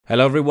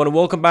Hello everyone and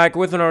welcome back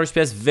with an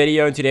RSPS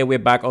video, and today we're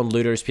back on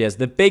Lunite RSPS,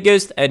 the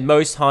biggest and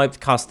most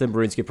hyped custom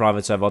RuneScape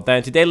private server out there.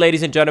 And today,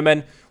 ladies and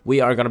gentlemen, we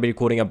are going to be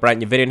recording a brand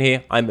new video in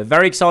here. I'm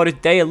very excited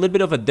today, a little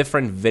bit of a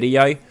different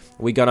video.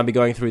 We're going to be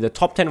going through the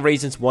top 10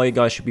 reasons why you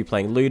guys should be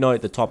playing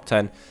Lunite, the top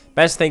 10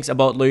 best things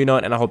about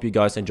Lunite, and I hope you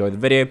guys enjoy the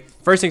video.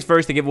 First things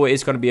first, the giveaway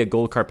is going to be a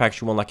gold card pack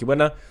to one lucky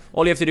winner.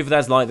 All you have to do for that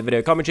is like the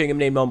video, comment, share your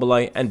name down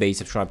below, and be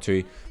subscribed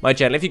to my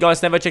channel. If you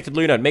guys never checked out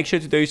Lunite, make sure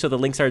to do so. The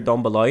links are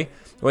down below.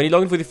 When you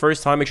log in for the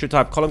first time, make sure to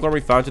type column gonna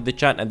be found to the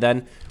chat, and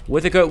then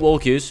with the code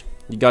Walkchaos,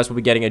 you guys will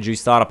be getting a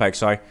juice starter pack.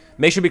 So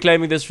make sure to be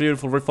claiming this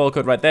beautiful referral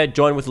code right there.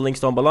 Join with the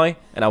links down below,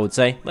 and I would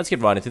say let's get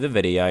right into the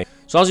video.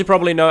 So as you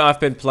probably know, I've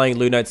been playing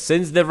Lunite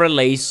since the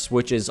release,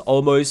 which is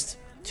almost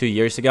 2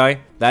 years ago.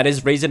 That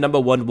is reason number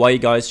one why you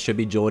guys should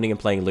be joining and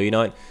playing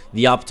Lunite.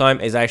 The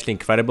uptime is actually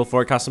incredible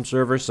for a custom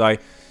server. So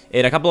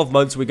in a couple of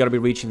months, we're going to be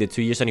reaching the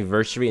 2 years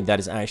anniversary, and that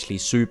is actually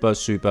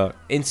super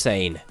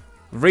insane.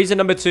 Reason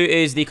number two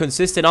is the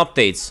consistent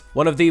updates.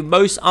 One of the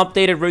most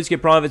updated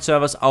RuneScape private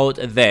servers out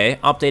there,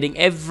 updating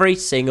every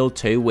single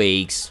 2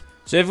 weeks.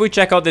 So if we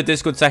check out the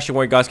Discord section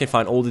where you guys can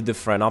find all the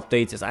different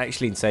updates, it's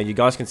actually insane. You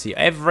guys can see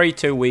every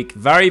 2 weeks,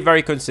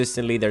 very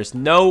consistently. There's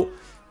no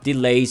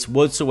delays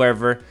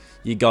whatsoever.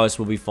 You guys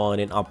will be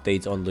finding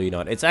updates on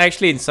Lunite. It's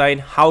actually insane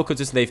how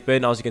consistent they've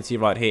been. As you can see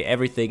right here,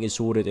 everything is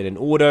sorted in an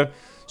order.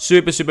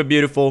 Super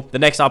beautiful. The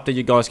next update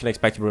you guys can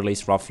expect to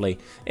release roughly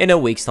in a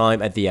week's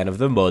time at the end of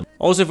the month.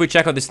 Also, if we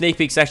check out the sneak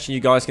peek section,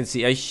 you guys can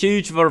see a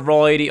huge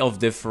variety of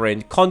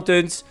different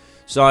contents.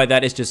 So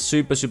that is just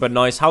super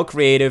nice how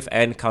creative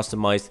and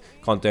customized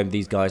content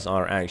these guys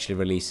are actually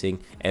releasing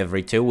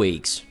every 2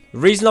 weeks.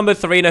 Reason number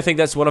three, and I think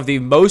that's one of the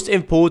most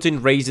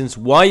important reasons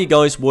why you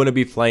guys want to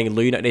be playing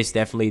Lunite, is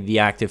definitely the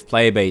active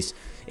player base.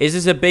 This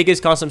is the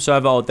biggest custom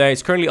server out there.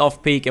 It's currently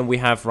off peak, and we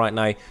have right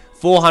now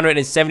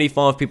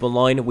 475 people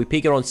online. We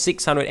peak around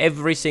 600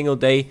 every single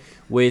day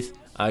with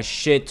a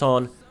shit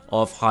ton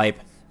of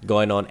hype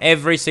going on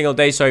every single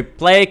day. So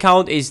player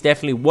count is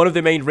definitely one of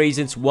the main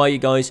reasons why you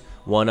guys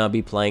want to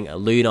be playing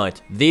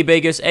Lunite, the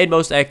biggest and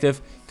most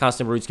active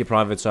custom RuneScape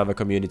private server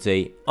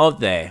community out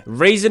there.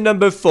 Reason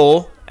number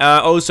four,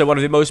 also one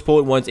of the most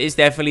important ones, is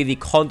definitely the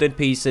content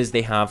pieces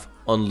they have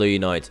on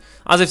Lunite.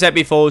 As I've said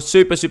before,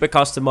 super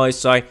customized.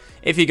 So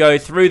if you go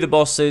through the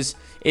bosses,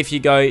 if you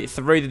go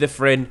through the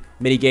different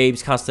mini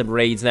games, custom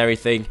raids and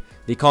everything,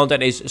 the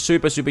content is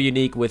super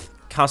unique with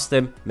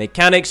custom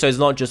mechanics. So it's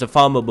not just a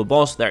farmable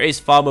boss. There is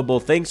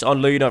farmable things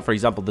on Lunite, for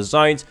example the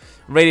zones.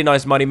 Really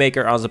nice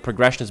moneymaker as a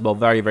progression as well,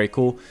 very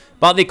cool.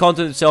 But the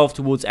content itself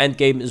towards end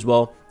game as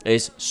well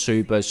is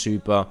super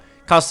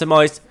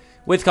customized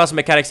with custom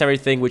mechanics and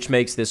everything, which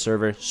makes this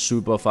server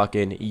super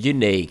fucking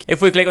unique.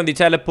 If we click on the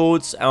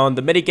teleports on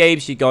the mini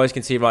games, you guys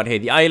can see right here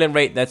the island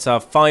rate. That's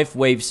a 5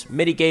 waves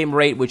mini game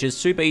rate, which is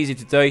super easy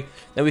to do.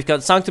 Then we've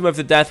got Sanctum of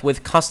the Death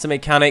with custom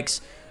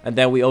mechanics, and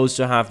then we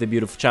also have the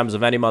beautiful Champs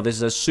of Anima. This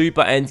is a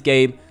super end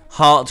game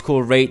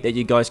hardcore rate that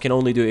you guys can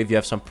only do if you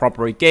have some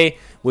proper gear,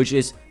 which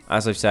is,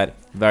 as I've said,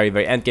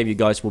 very end game. You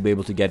guys will be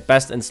able to get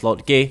best in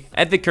slot gear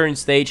at the current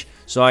stage.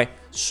 So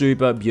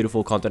super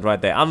beautiful content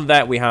right there. Other than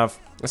that, we have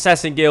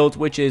Assassin Guild,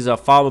 which is a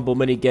farmable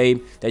mini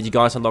game that you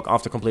guys unlock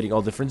after completing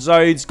all different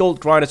zones. Gold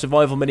Grinder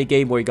survival mini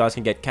game where you guys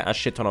can get a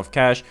shit ton of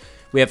cash.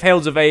 We have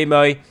Hails of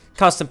Amo,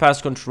 custom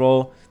pass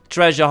control,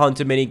 treasure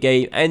hunter mini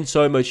game, and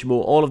so much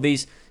more. All of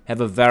these have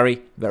a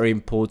very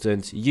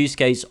important use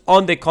case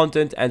on the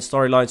content and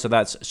storyline, so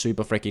that's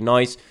super freaking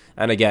nice.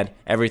 And again,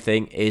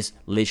 everything is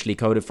literally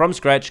coded from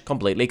scratch,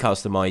 completely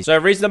customized. So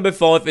reason number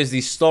 5 is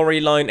the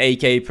storyline,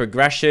 aka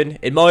progression.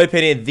 In my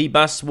opinion, the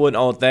best one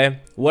out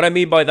there. What I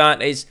mean by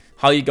that is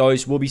how you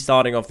guys will be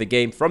starting off the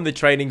game from the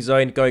training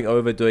zone, going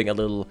over, doing a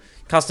little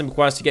custom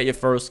quest to get your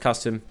first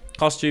custom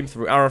costume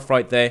through Arif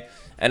right there.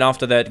 And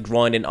after that,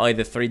 grind in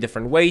either 3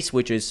 different ways,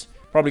 which is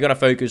probably going to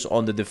focus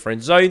on the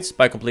different zones.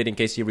 By completing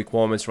KC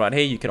requirements right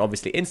here, you can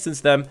obviously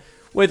instance them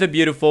with a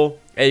beautiful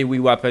AoE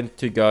weapon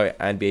to go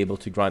and be able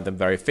to grind them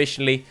very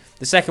efficiently.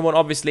 The second one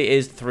obviously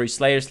is through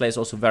Slayer. Slayer is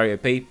also very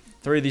OP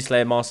through the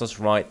Slayer Masters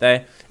right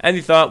there. And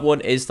the third one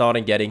is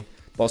starting getting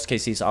boss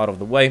KCs out of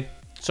the way,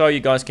 so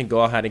you guys can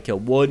go ahead and kill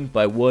one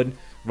by one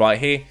right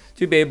here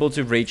to be able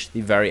to reach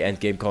the very end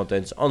game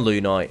contents on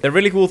Lunite. The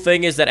really cool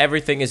thing is that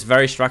everything is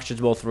very structured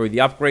well through the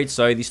upgrades.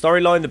 So the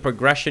storyline, the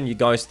progression you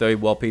guys do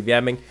while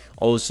PVMing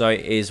also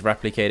is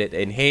replicated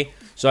in here.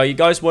 So you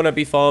guys want to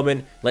be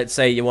farming, let's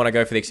say you want to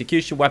go for the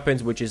execution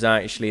weapons, which is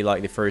actually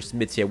like the first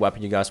mid-tier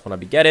weapon you guys want to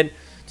be getting.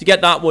 To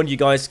get that one, you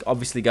guys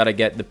obviously got to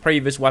get the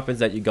previous weapons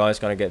that you guys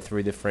going to get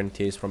through different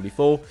tiers from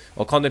before,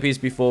 or content piece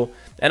before.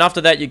 And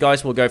after that, you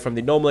guys will go from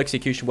the normal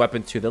execution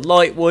weapon to the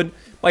light one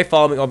by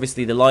farming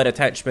obviously the light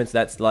attachments.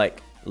 That's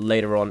like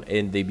later on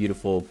in the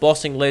beautiful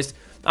bossing list.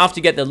 After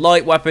you get the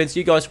light weapons,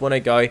 you guys want to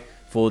go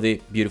for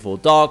the beautiful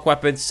dark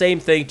weapons. Same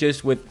thing,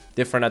 just with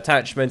different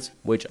attachments,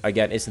 which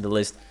again is in the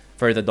list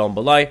further down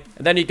below.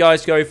 And then you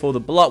guys go for the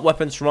blood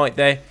weapons right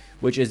there,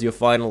 which is your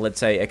final, let's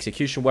say,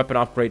 execution weapon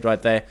upgrade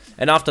right there.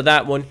 And after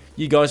that one,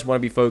 you guys want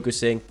to be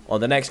focusing on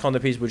the next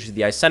content piece, which is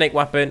the Arsenic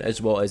weapon, as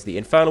well as the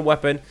Infernal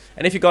weapon.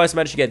 And if you guys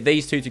manage to get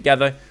these two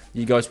together,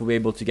 you guys will be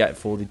able to get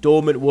for the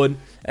Dormant one.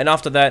 And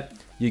after that,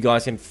 you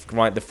guys can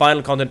find the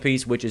final content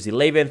piece, which is the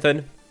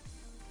Leviathan.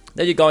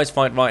 Then you guys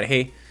find right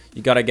here,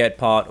 you gotta get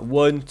part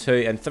 1,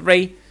 2, and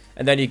 3.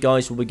 And then you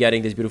guys will be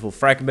getting this beautiful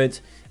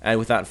fragment. And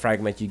with that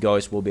fragment, you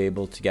guys will be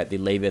able to get the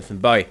Leviathan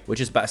bow,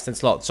 which is best in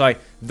slot. So,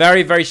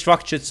 very, very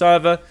structured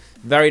server.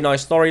 Very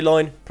nice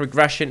storyline.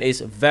 Progression is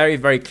very,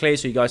 very clear,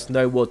 so you guys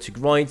know what to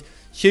grind.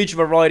 Huge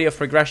variety of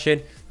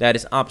progression. That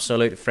is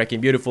absolute freaking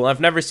beautiful. I've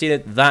never seen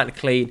it that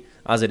clean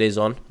as it is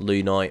on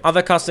Lunite.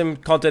 Other custom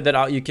content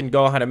that you can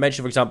go ahead and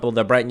mention, for example,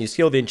 the brand new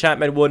skill, the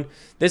enchantment one.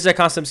 This is a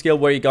custom skill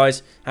where you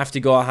guys have to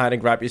go ahead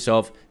and grab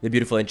yourself the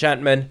beautiful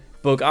enchantment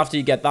book. After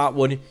you get that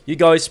one, you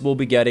guys will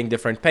be getting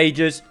different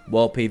pages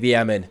while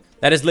PVMing.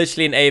 That is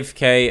literally an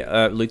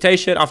AFK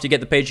lootation. After you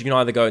get the page, you can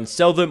either go and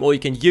sell them, or you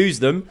can use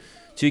them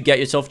to get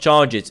yourself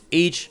charges.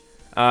 Each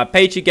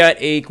page you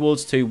get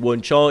equals to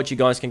 1 charge. You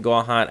guys can go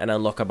ahead and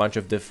unlock a bunch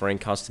of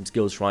different custom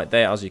skills right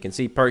there. As you can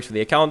see, perks for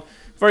the account.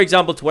 For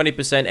example, 20%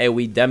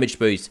 AoE damage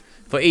boost.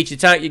 For each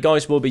attack you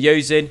guys will be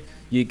using,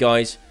 you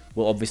guys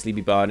will obviously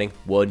be burning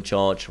 1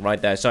 charge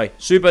right there. So,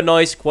 super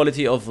nice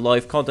quality of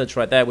life content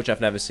right there, which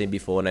I've never seen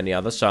before on any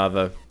other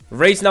server.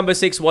 Reason number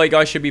 6 why you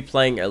guys should be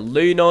playing a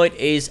Lunite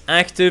is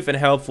active and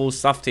helpful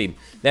stuff team.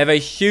 They have a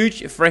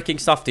huge freaking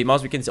stuff team,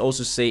 as we can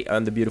also see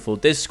on the beautiful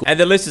Discord. And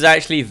the list is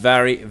actually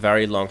very,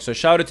 very long. So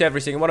shout out to every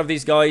single one of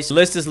these guys. The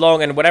list is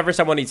long, and whenever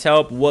someone needs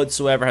help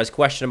whatsoever, has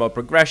question about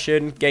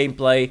progression,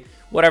 gameplay,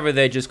 whatever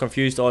they're just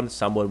confused on,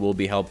 someone will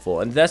be helpful.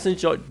 And this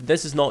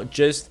is not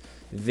just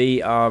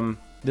the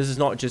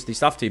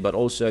staff team, but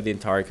also the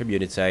entire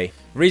community.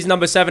 Reason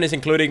number 7 is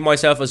including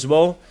myself as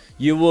well.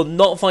 You will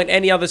not find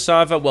any other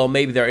server, well,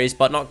 maybe there is,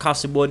 but not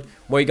custom one,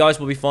 where you guys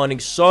will be finding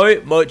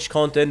so much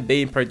content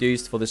being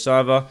produced for the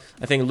server.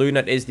 I think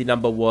Lunite is the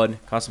 #1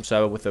 custom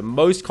server with the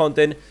most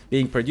content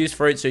being produced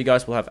for it, so you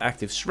guys will have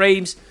active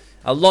streams,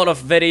 a lot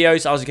of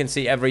videos. As you can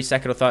see, every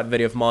second or third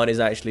video of mine is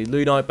actually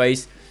Lunite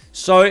based.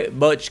 So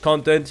much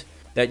content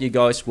that you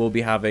guys will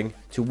be having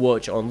to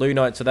watch on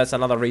Lunite. So that's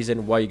another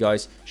reason why you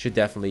guys should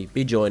definitely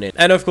be joining.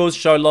 And of course,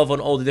 show love on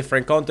all the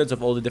different contents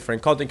of all the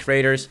different content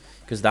creators,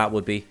 because that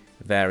would be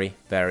very,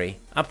 very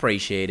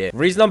appreciated.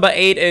 Reason number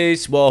 8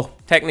 is, well,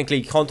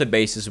 technically content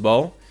based as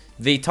well.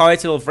 The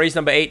title of reason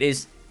number 8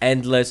 is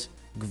Endless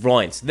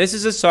Grinds. This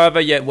is a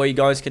server yet where you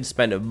guys can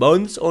spend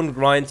months on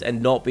grinds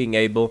and not being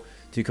able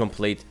to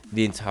complete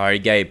the entire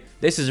game.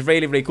 This is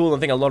really, really cool. I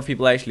think a lot of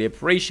people actually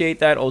appreciate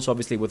that. Also,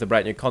 obviously, with the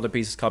brand new content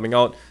pieces coming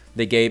out,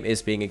 the game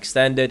is being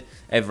extended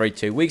every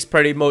 2 weeks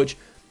pretty much.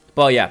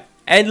 But yeah,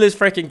 endless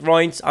freaking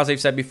grinds. As I've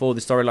said before, the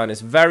storyline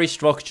is very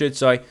structured,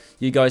 so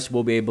you guys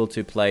will be able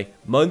to play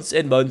months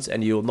and months,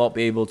 and you will not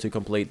be able to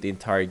complete the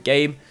entire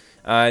game.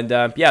 And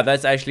yeah,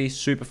 that's actually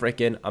super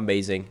freaking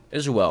amazing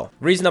as well.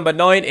 Reason number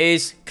 9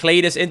 is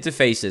cleanest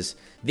interfaces.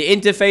 The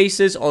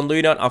interfaces on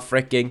Lunite are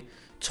freaking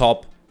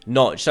top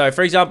notch. So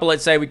for example,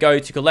 let's say we go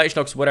to collection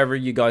logs, whatever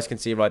you guys can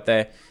see right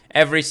there.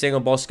 Every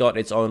single boss got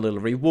its own little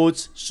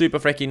rewards. Super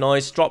freaking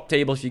nice. Drop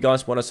table if you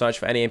guys want to search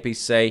for any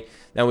NPC.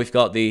 Then we've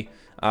got the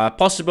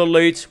possible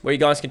loot, where you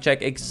guys can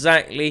check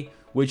exactly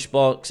which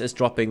box is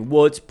dropping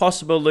what.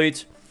 Possible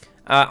loot.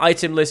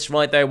 Item list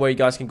right there, where you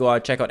guys can go out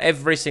and check out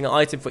every single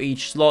item for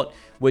each slot,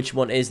 which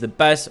one is the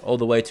best all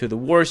the way to the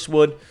worst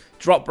one.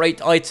 Drop rate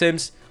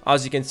items,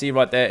 as you can see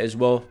right there as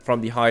well,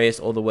 from the highest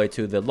all the way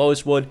to the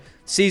lowest one.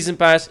 Season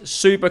pass,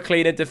 super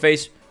clean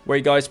interface, where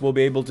you guys will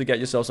be able to get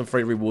yourself some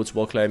free rewards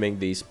while claiming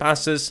these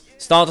passes.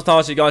 Starter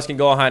tasks you guys can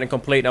go ahead and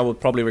complete. I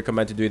would probably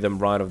recommend to do them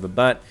right off the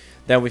bat.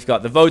 Then we've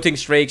got the voting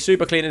streak,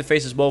 super clean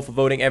interface as well for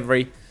voting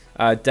every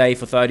day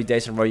for 30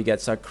 days in a row. You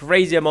get a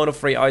crazy amount of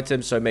free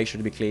items, so make sure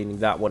to be cleaning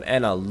that one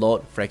and a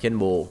lot freaking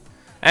more.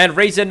 And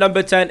reason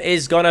number 10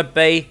 is gonna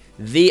be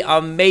the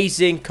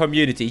amazing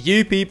community.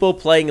 You people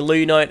playing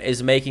Lunite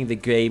is making the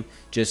game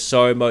just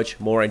so much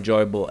more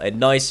enjoyable and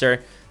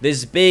nicer.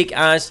 This big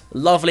ass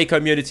lovely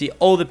community,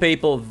 all the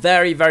people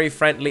very, very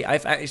friendly.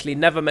 I've actually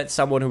never met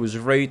someone who was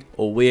rude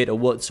or weird or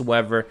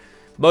whatsoever.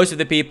 Most of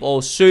the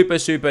people super,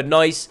 super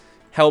nice,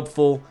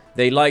 helpful.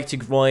 They like to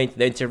grind,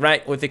 they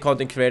interact with the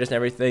content creators and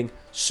everything.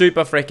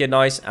 Super freaking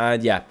nice.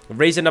 And yeah,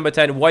 reason number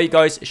 10 why you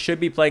guys should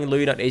be playing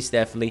Lunite is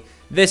definitely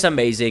this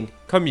amazing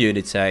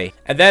community.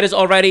 And that is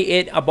already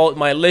it about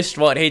my list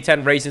right here,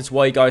 10 reasons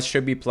why you guys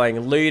should be playing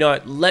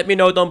Lunite. Let me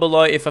know down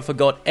below if I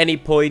forgot any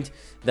point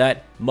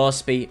that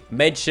must be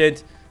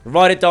mentioned.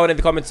 Write it down in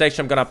the comment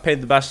section. I'm gonna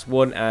pin the best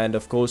one, and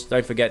of course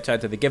don't forget to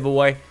enter the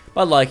giveaway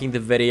by liking the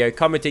video,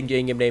 commenting your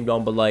in-game name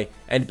down below,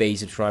 and be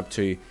subscribed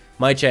to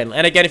my channel.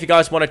 And again, if you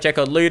guys want to check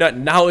out Lunite,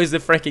 now is the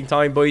freaking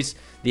time, boys.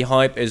 The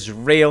hype is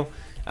real.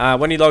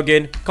 When you log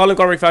in, Colin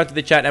got referred to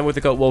the chat, and with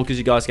the code Walkchaos,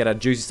 you guys get a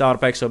juicy starter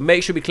pack. So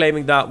make sure to be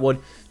claiming that one.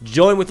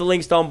 Join with the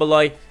links down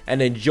below,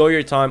 and enjoy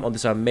your time on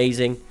this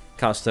amazing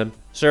custom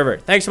server.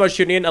 Thanks so much for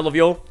tuning in. I love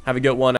you all. Have a good one.